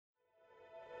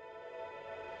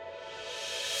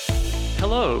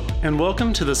Hello, and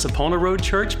welcome to the Sapona Road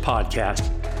Church podcast.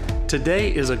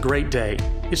 Today is a great day.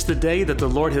 It's the day that the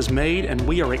Lord has made, and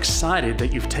we are excited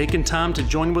that you've taken time to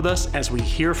join with us as we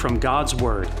hear from God's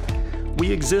Word.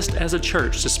 We exist as a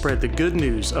church to spread the good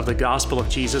news of the gospel of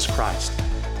Jesus Christ.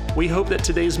 We hope that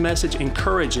today's message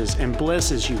encourages and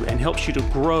blesses you and helps you to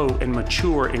grow and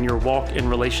mature in your walk and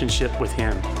relationship with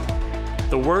Him.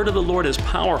 The word of the Lord is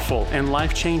powerful and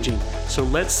life-changing, so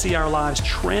let's see our lives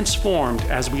transformed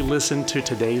as we listen to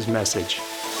today's message.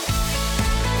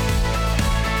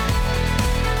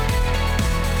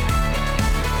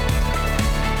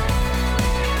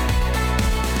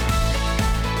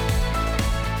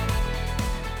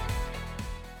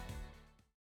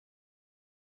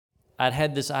 I'd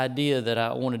had this idea that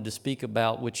I wanted to speak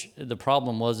about, which the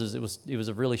problem was it was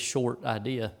a really short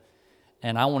idea,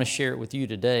 and I want to share it with you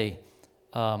today.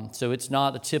 So it's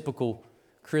not the typical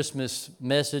Christmas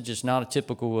message. It's not a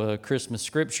typical Christmas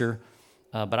scripture,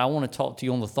 but I want to talk to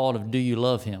you on the thought of, do you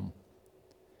love Him?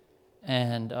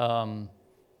 And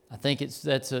I think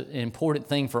that's an important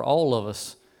thing for all of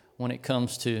us when it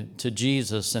comes to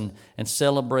Jesus and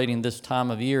celebrating this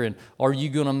time of year. And are you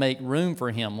going to make room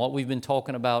for Him? What we've been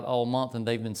talking about all month and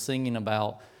they've been singing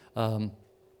about,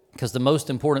 because the most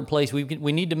important place,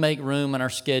 we need to make room in our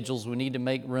schedules. We need to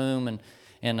make room and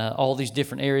all these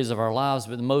different areas of our lives,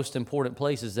 but the most important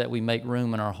place is that we make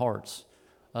room in our hearts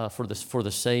for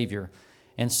the Savior.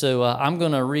 And so I'm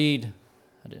going to read,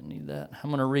 I didn't need that,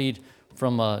 I'm going to read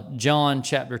from John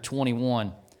chapter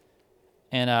 21.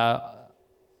 And I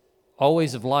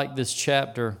always have liked this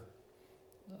chapter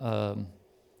of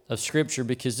Scripture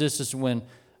because this is when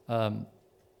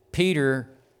Peter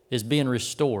is being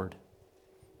restored.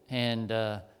 And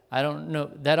I don't know,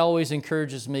 that always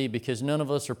encourages me because none of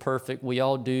us are perfect. We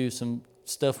all do some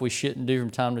stuff we shouldn't do from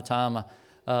time to time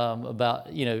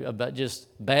about just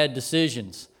bad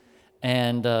decisions.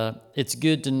 And it's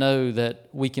good to know that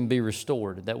we can be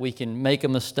restored, that we can make a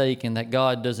mistake and that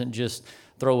God doesn't just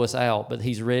throw us out, but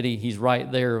He's ready, He's right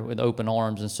there with open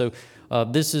arms. And so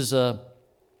this is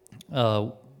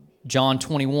John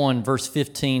 21, verse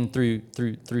 15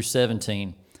 through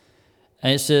 17.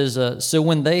 And it says, So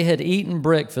when they had eaten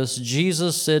breakfast,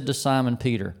 Jesus said to Simon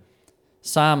Peter,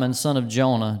 Simon, son of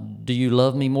Jonah, do you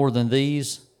love me more than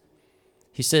these?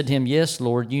 He said to him, Yes,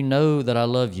 Lord, you know that I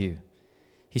love you.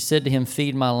 He said to him,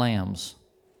 Feed my lambs.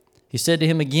 He said to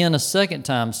him again a second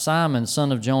time, Simon,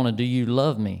 son of Jonah, do you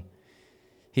love me?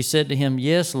 He said to him,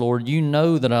 Yes, Lord, you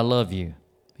know that I love you.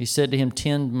 He said to him,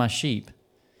 Tend my sheep.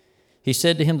 He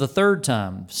said to him the third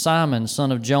time, Simon,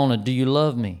 son of Jonah, do you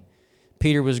love me?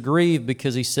 Peter was grieved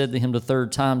because he said to him the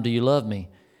third time, Do you love me?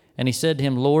 And he said to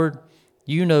him, Lord,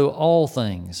 you know all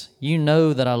things. You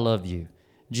know that I love you.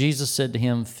 Jesus said to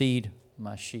him, Feed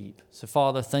my sheep. So,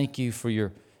 Father, thank you for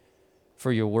your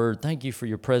word. Thank you for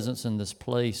your presence in this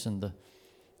place and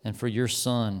for your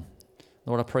Son.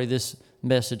 Lord, I pray this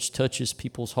message touches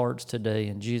people's hearts today.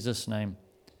 In Jesus' name,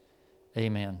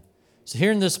 amen. So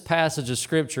here in this passage of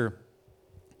Scripture,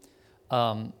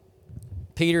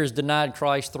 Peter has denied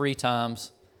Christ 3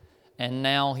 times, and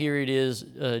now here it is.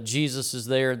 Jesus is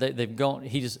there. They've gone.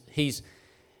 He's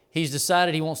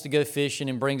decided he wants to go fishing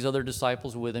and brings other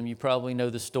disciples with him. You probably know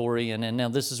the story. And now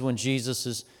this is when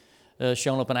Jesus has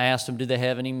shown up and asked them, do they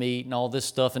have any meat and all this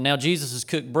stuff. And now Jesus has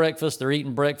cooked breakfast. They're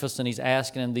eating breakfast, and He's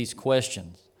asking them these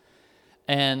questions.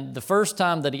 And the first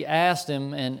time that He asked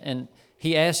him, and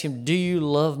He asked him, do you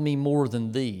love me more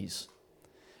than these?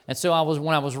 And so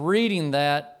when I was reading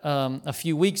that a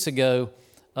few weeks ago,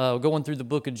 going through the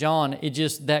book of John,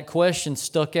 that question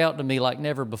stuck out to me like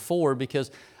never before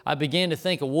because I began to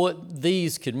think of what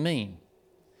these could mean.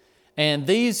 And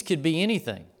these could be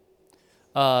anything.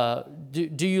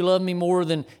 Do you love me more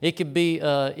than, it could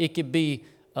be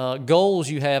goals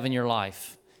you have in your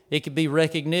life. It could be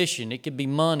recognition. It could be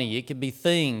money. It could be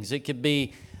things. It could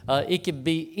be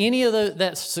any of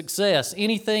that success,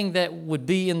 anything that would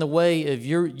be in the way of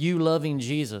you loving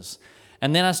Jesus.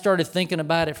 And then I started thinking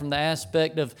about it from the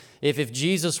aspect of if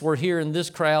Jesus were here in this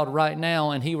crowd right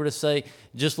now and He were to say,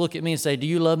 just look at me and say, do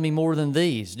you love me more than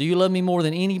these? Do you love me more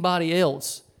than anybody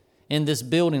else in this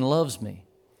building loves me?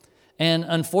 And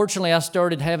unfortunately, I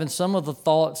started having some of the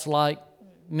thoughts like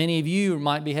many of you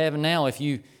might be having now if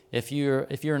you're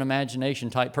an imagination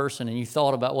type person and you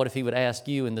thought about what if He would ask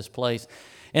you in this place.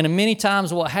 And many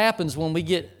times what happens when we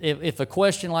get, if a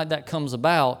question like that comes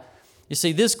about, you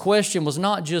see, this question was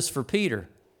not just for Peter.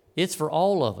 It's for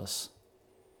all of us.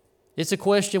 It's a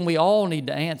question we all need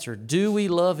to answer. Do we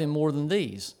love Him more than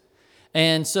these?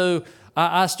 And so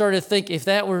I started to think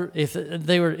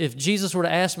if Jesus were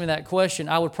to ask me that question,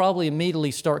 I would probably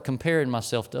immediately start comparing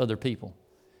myself to other people.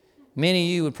 Many of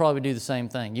you would probably do the same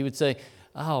thing. You would say,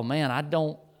 oh man, I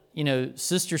don't,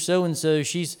 Sister so-and-so,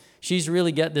 she's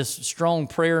really got this strong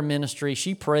prayer ministry.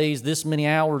 She prays this many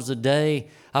hours a day.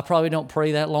 I probably don't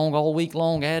pray that long, all week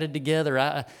long, added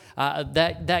together.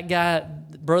 That guy,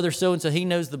 brother so-and-so, he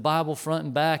knows the Bible front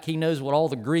and back. He knows what all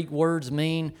the Greek words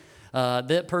mean.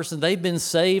 That person, they've been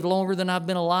saved longer than I've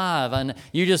been alive. And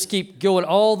you just keep going,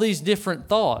 all these different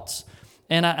thoughts.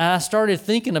 And I started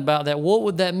thinking about that. What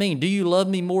would that mean? Do you love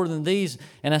me more than these?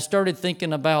 And I started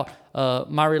thinking about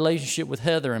my relationship with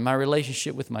Heather and my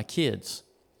relationship with my kids.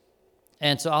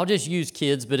 And so I'll just use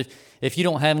kids, but if you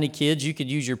don't have any kids, you could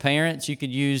use your parents, you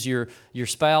could use your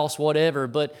spouse, whatever.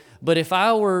 But if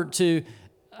I were to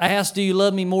ask, do you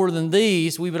love me more than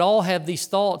these? We would all have these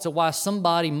thoughts of why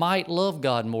somebody might love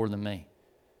God more than me.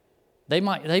 They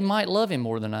might love Him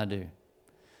more than I do.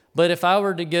 But if I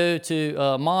were to go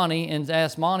to Monty and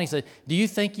ask Monty, say, do you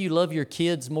think you love your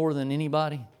kids more than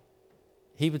anybody?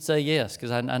 He would say yes,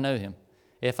 because I know him.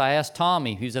 If I asked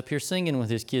Tommy, who's up here singing with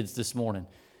his kids this morning,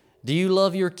 do you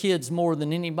love your kids more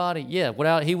than anybody?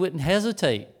 Yeah, he wouldn't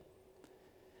hesitate.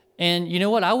 And you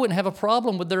know what? I wouldn't have a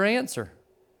problem with their answer.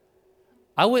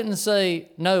 I wouldn't say,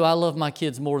 no, I love my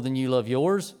kids more than you love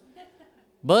yours.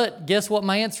 But guess what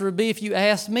my answer would be if you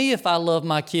asked me if I love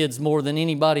my kids more than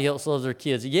anybody else loves their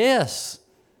kids? Yes.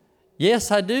 Yes,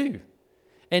 I do.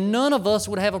 And none of us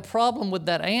would have a problem with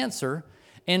that answer.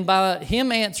 And by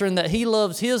him answering that he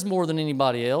loves his more than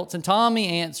anybody else, and Tommy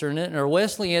answering it, or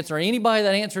Wesley answering, or anybody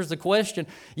that answers the question,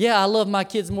 yeah, I love my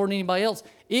kids more than anybody else,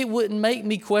 it wouldn't make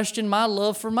me question my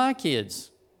love for my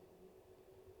kids.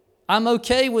 I'm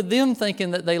okay with them thinking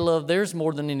that they love theirs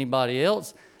more than anybody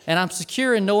else, and I'm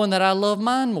secure in knowing that I love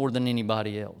mine more than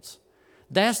anybody else.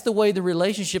 That's the way the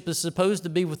relationship is supposed to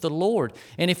be with the Lord.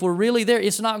 And if we're really there,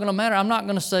 it's not going to matter. I'm not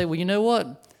going to say, well, you know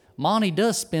what? Monty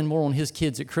does spend more on his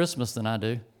kids at Christmas than I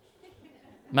do.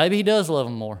 Maybe he does love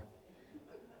them more.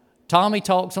 Tommy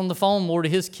talks on the phone more to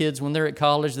his kids when they're at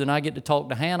college than I get to talk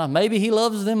to Hannah. Maybe he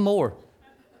loves them more.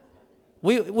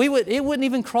 It wouldn't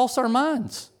even cross our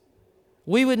minds.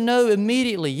 We would know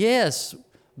immediately, yes,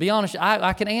 be honest,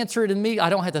 I can answer it immediately. I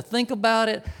don't have to think about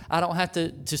it. I don't have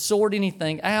to sort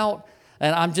anything out.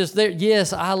 And I'm just there.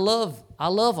 Yes, I love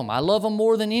them. I love them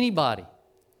more than anybody.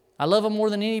 I love them more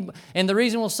than anybody. And the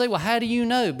reason we'll say, well, how do you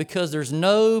know? Because there's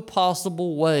no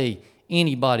possible way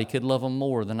anybody could love them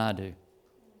more than I do.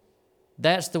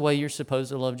 That's the way you're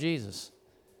supposed to love Jesus.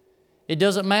 It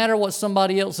doesn't matter what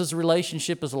somebody else's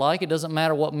relationship is like. It doesn't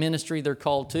matter what ministry they're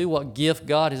called to, what gift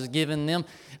God has given them.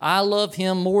 I love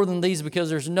Him more than these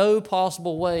because there's no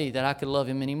possible way that I could love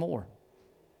Him anymore.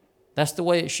 That's the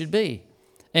way it should be.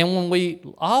 And when we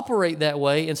operate that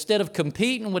way, instead of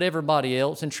competing with everybody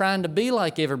else and trying to be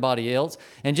like everybody else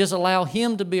and just allow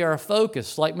Him to be our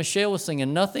focus, like Michelle was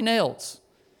singing, nothing else,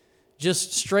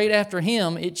 just straight after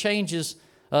Him, it changes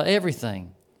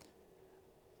everything.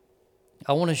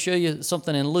 I want to show you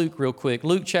something in Luke real quick.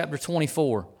 Luke chapter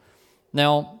 24.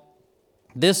 Now,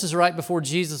 this is right before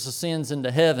Jesus ascends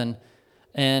into heaven,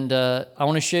 and I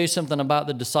want to show you something about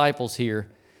the disciples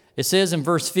here. It says in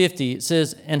verse 50, it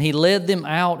says, and He led them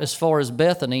out as far as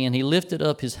Bethany, and He lifted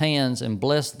up His hands and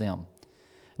blessed them.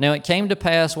 Now it came to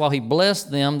pass while He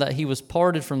blessed them that He was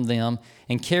parted from them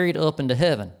and carried up into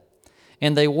heaven.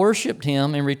 And they worshipped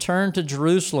Him and returned to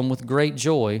Jerusalem with great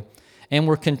joy, and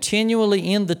were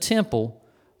continually in the temple,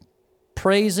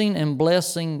 praising and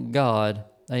blessing God.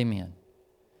 Amen.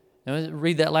 Now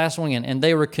read that last one again. And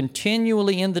they were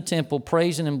continually in the temple,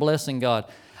 praising and blessing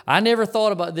God. I never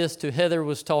thought about this till Heather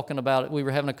was talking about it. We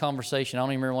were having a conversation. I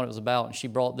don't even remember what it was about, and she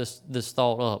brought this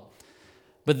thought up.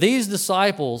 But these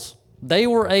disciples, they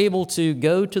were able to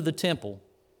go to the temple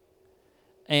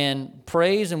and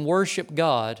praise and worship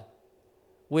God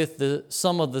with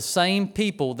some of the same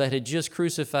people that had just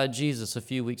crucified Jesus a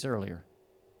few weeks earlier.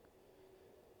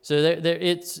 So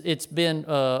it's been,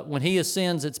 when He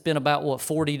ascends, it's been about,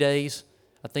 40 days?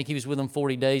 I think He was with them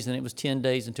 40 days, and it was 10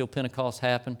 days until Pentecost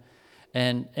happened.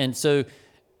 And so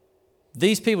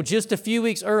these people, just a few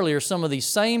weeks earlier, some of these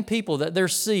same people that they're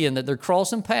seeing, that they're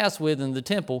crossing paths with in the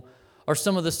temple, are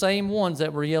some of the same ones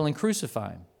that were yelling,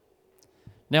 crucify Him.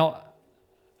 Now,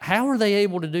 how are they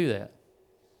able to do that?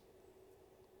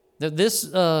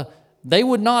 They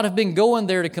would not have been going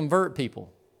there to convert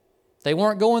people. They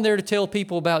weren't going there to tell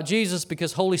people about Jesus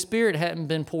because Holy Spirit hadn't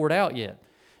been poured out yet.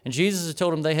 And Jesus had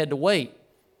told them they had to wait.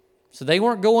 So they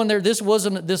weren't going there. This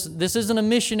isn't a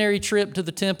missionary trip to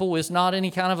the temple. It's not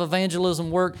any kind of evangelism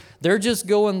work. They're just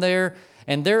going there,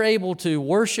 and they're able to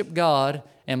worship God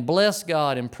and bless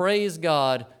God and praise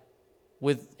God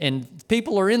and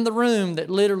people are in the room that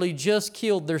literally just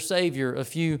killed their Savior a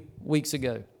few weeks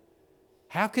ago.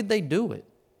 How could they do it?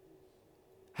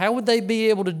 How would they be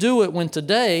able to do it when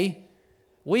today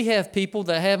we have people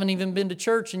that haven't even been to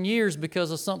church in years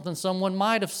because of something someone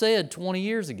might have said 20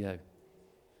 years ago?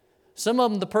 Some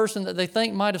of them, the person that they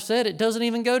think might have said it doesn't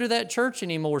even go to that church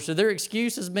anymore. So their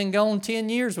excuse has been gone 10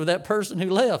 years with that person who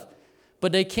left.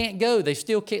 But they can't go. They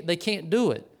can't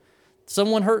do it.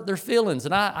 Someone hurt their feelings.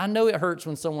 And I know it hurts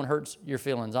when someone hurts your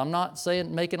feelings. I'm not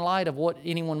making light of what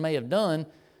anyone may have done,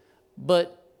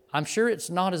 but I'm sure it's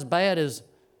not as bad as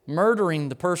murdering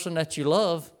the person that you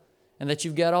love and that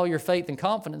you've got all your faith and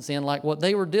confidence in, like what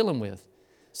they were dealing with.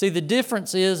 See, the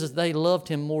difference is they loved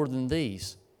him more than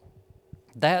these.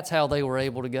 That's how they were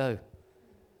able to go.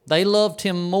 They loved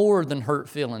him more than hurt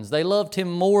feelings. They loved him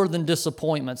more than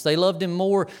disappointments. They loved him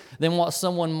more than what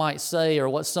someone might say or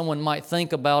what someone might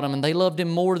think about him. And they loved him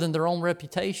more than their own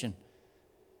reputation.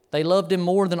 They loved him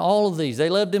more than all of these. They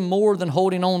loved him more than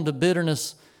holding on to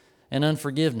bitterness and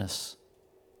unforgiveness.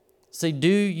 See, do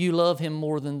you love him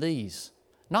more than these?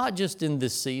 Not just in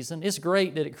this season. It's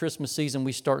great that at Christmas season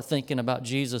we start thinking about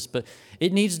Jesus, but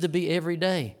it needs to be every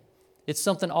day. It's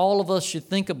something all of us should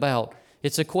think about.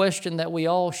 It's a question that we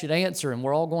all should answer, and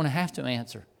we're all going to have to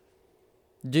answer.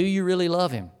 Do you really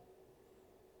love him?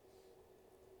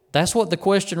 That's what the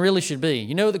question really should be.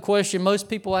 You know the question most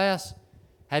people ask?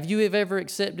 Have you ever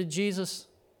accepted Jesus?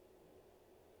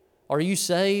 Are you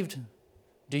saved?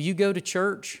 Do you go to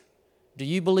church? Do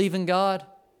you believe in God?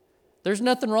 There's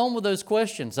nothing wrong with those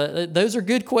questions. Those are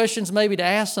good questions maybe to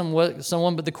ask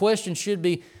someone, but the question should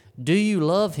be, do you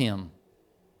love him?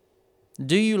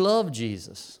 Do you love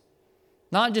Jesus?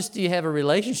 Not just do you have a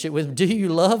relationship with him, do you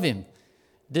love him?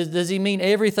 Does he mean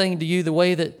everything to you the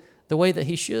way that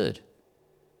he should?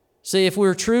 See, if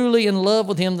we're truly in love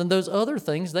with him, then those other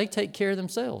things, they take care of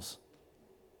themselves.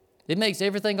 It makes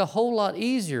everything a whole lot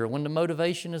easier when the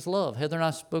motivation is love. Heather and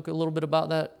I spoke a little bit about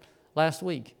that last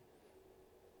week.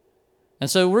 And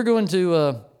so we're going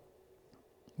to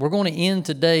end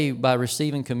today by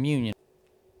receiving communion.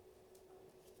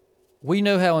 We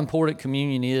know how important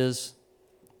communion is,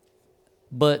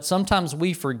 but sometimes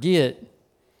we forget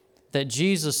that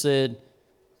Jesus said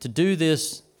to do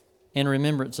this in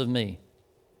remembrance of me.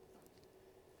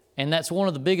 And that's one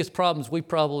of the biggest problems we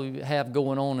probably have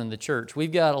going on in the church.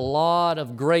 We've got a lot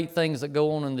of great things that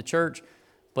go on in the church,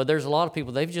 but there's a lot of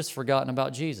people, they've just forgotten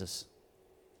about Jesus.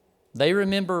 They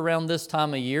remember around this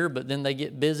time of year, but then they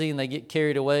get busy and they get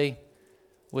carried away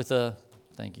with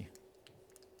thank you.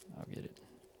 I'll get it.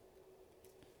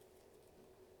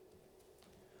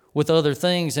 With other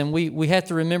things, and we have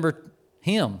to remember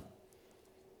him.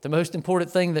 The most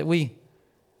important thing that we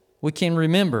can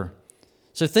remember.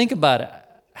 So think about it.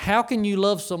 How can you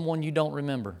love someone you don't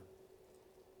remember?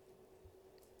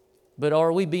 But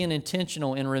are we being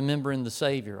intentional in remembering the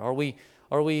Savior? We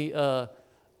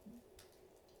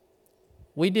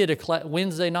did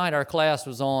Wednesday night, our class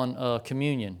was on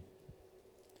communion.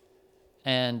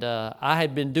 And I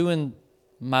had been doing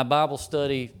my Bible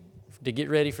study to get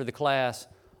ready for the class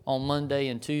on Monday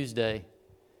and Tuesday.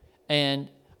 And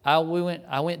I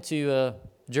went to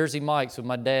Jersey Mike's with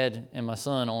my dad and my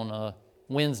son on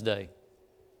Wednesday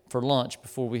for lunch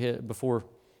before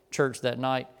church that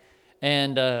night.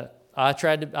 And I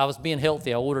was being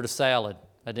healthy. I ordered a salad.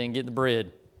 I didn't get the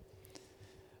bread.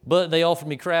 But they offered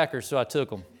me crackers, so I took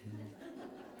them.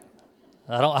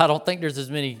 I don't think there's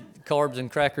as many carbs in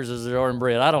crackers as there are in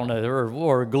bread. I don't know,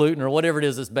 or gluten or whatever it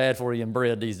is that's bad for you in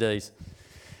bread these days.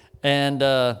 And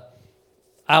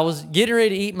I was getting ready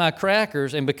to eat my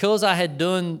crackers, and because I had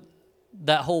done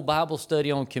that whole Bible study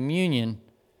on communion,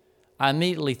 I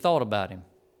immediately thought about him.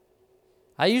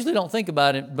 I usually don't think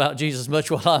about Jesus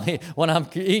much when I'm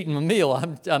eating a meal.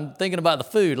 I'm thinking about the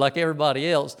food like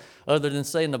everybody else, other than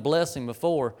saying the blessing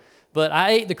before. But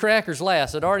I ate the crackers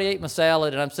last. I'd already ate my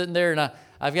salad, and I'm sitting there, and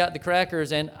I've got the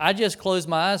crackers, and I just closed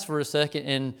my eyes for a second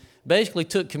and basically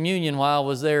took communion while I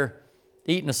was there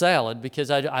eating a salad, because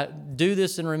I do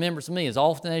this in remembrance of me as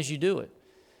often as you do it.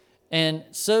 And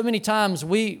so many times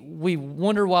we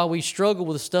wonder why we struggle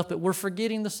with stuff, but we're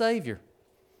forgetting the Savior.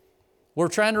 We're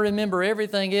trying to remember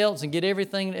everything else and get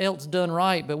everything else done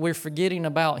right, but we're forgetting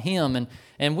about him.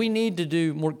 And we need to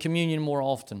do more communion more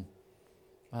often.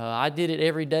 I did it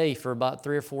every day for about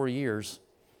 3 or 4 years.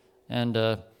 And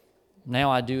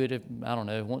now I do it,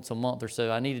 once a month or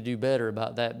so. I need to do better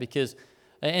about that, because,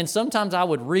 and sometimes I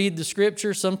would read the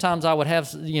scripture. Sometimes I would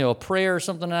have, a prayer or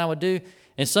something that I would do.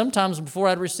 And sometimes before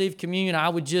I'd receive communion, I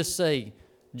would just say,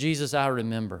 Jesus, I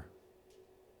remember.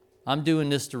 I'm doing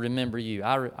this to remember you.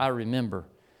 I remember.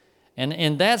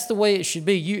 And that's the way it should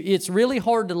be. It's really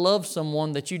hard to love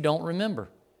someone that you don't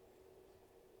remember.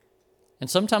 And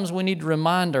sometimes we need to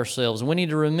remind ourselves, and we need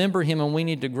to remember Him, and we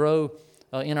need to grow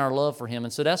in our love for Him.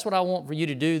 And so that's what I want for you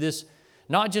to do this,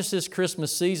 not just this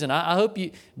Christmas season. I hope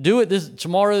you do it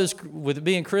tomorrow with it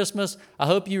being Christmas. I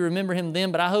hope you remember Him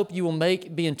then, but I hope you will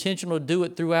be intentional to do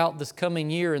it throughout this coming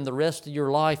year and the rest of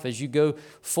your life as you go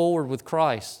forward with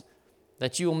Christ.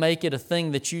 That you will make it a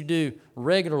thing that you do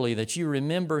regularly, that you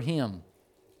remember Him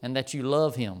and that you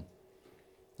love Him.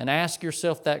 And ask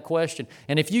yourself that question.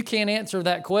 And if you can't answer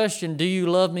that question, do you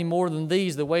love me more than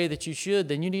these the way that you should,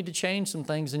 then you need to change some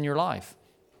things in your life.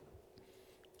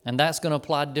 And that's going to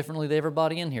apply differently to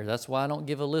everybody in here. That's why I don't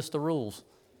give a list of rules.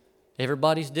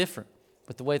 Everybody's different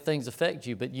with the way things affect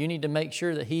you, but you need to make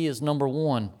sure that He is number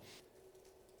one.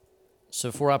 So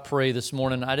before I pray this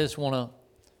morning, I just want to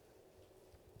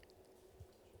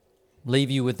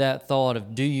leave you with that thought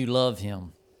of, do you love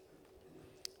Him?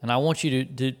 And I want you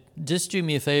to just do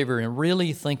me a favor and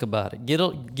really think about it.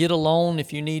 Get alone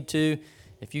if you need to.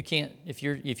 If you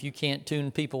can't tune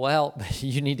people out, but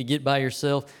you need to get by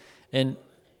yourself and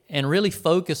really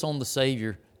focus on the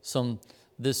Savior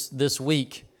this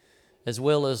week, as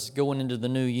well as going into the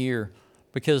new year,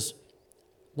 because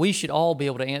we should all be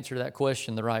able to answer that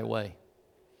question the right way.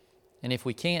 And if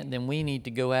we can't, then we need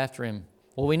to go after Him.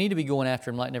 Well, we need to be going after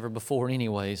Him like never before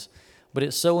anyways. But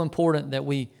it's so important that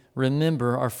we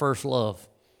remember our first love.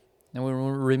 And we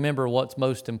remember what's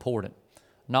most important.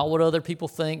 Not what other people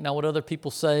think, not what other people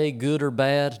say, good or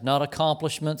bad, not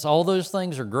accomplishments. All those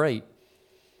things are great.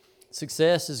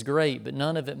 Success is great, but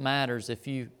none of it matters if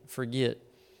you forget.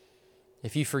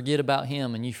 If you forget about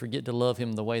Him and you forget to love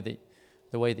Him the way that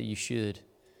you should.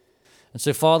 And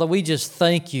so, Father, we just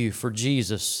thank You for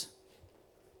Jesus.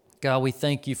 God, we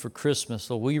thank You for Christmas.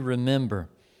 Lord, we remember.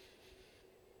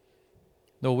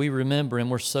 Lord, we remember and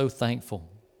we're so thankful.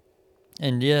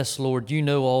 And yes, Lord, You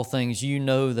know all things. You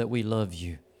know that we love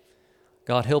You.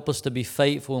 God, help us to be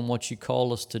faithful in what You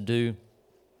call us to do.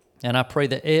 And I pray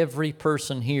that every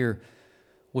person here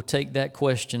will take that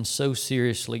question so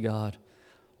seriously, God.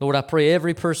 Lord, I pray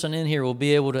every person in here will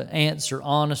be able to answer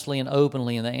honestly and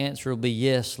openly, and the answer will be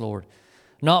yes, Lord.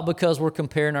 Not because we're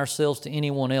comparing ourselves to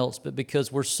anyone else, but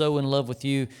because we're so in love with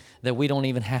You that we don't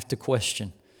even have to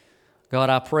question. God,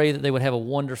 I pray that they would have a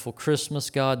wonderful Christmas,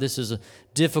 God. This is a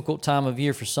difficult time of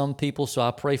year for some people, so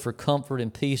I pray for comfort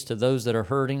and peace to those that are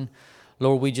hurting.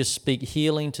 Lord, we just speak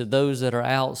healing to those that are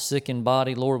out sick in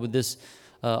body. Lord, with this,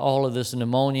 all of this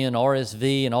pneumonia and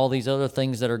RSV and all these other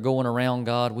things that are going around,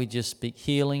 God, we just speak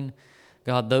healing.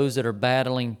 God, those that are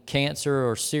battling cancer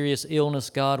or serious illness,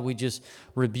 God, we just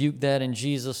rebuke that in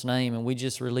Jesus' name, and we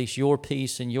just release Your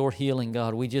peace and Your healing,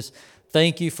 God. We just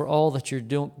thank You for all that You're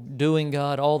doing,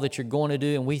 God, all that You're going to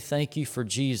do, and we thank You for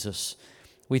Jesus.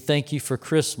 We thank You for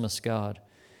Christmas, God,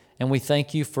 and we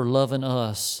thank You for loving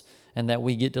us and that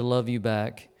we get to love You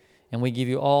back, and we give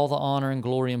You all the honor and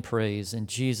glory and praise. In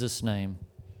Jesus' name,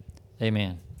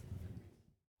 amen.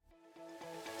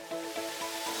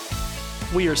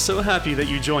 We are so happy that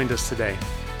you joined us today.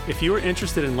 If you are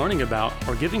interested in learning about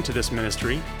or giving to this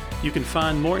ministry, you can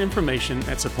find more information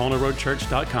at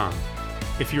SaponaRoadChurch.com.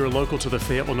 If you are local to the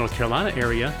Fayetteville, North Carolina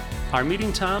area, our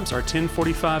meeting times are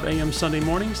 10:45 a.m. Sunday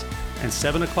mornings and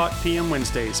 7 o'clock p.m.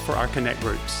 Wednesdays for our Connect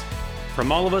groups.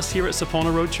 From all of us here at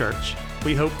Sapona Road Church,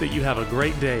 we hope that you have a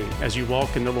great day as you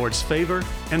walk in the Lord's favor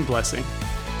and blessing.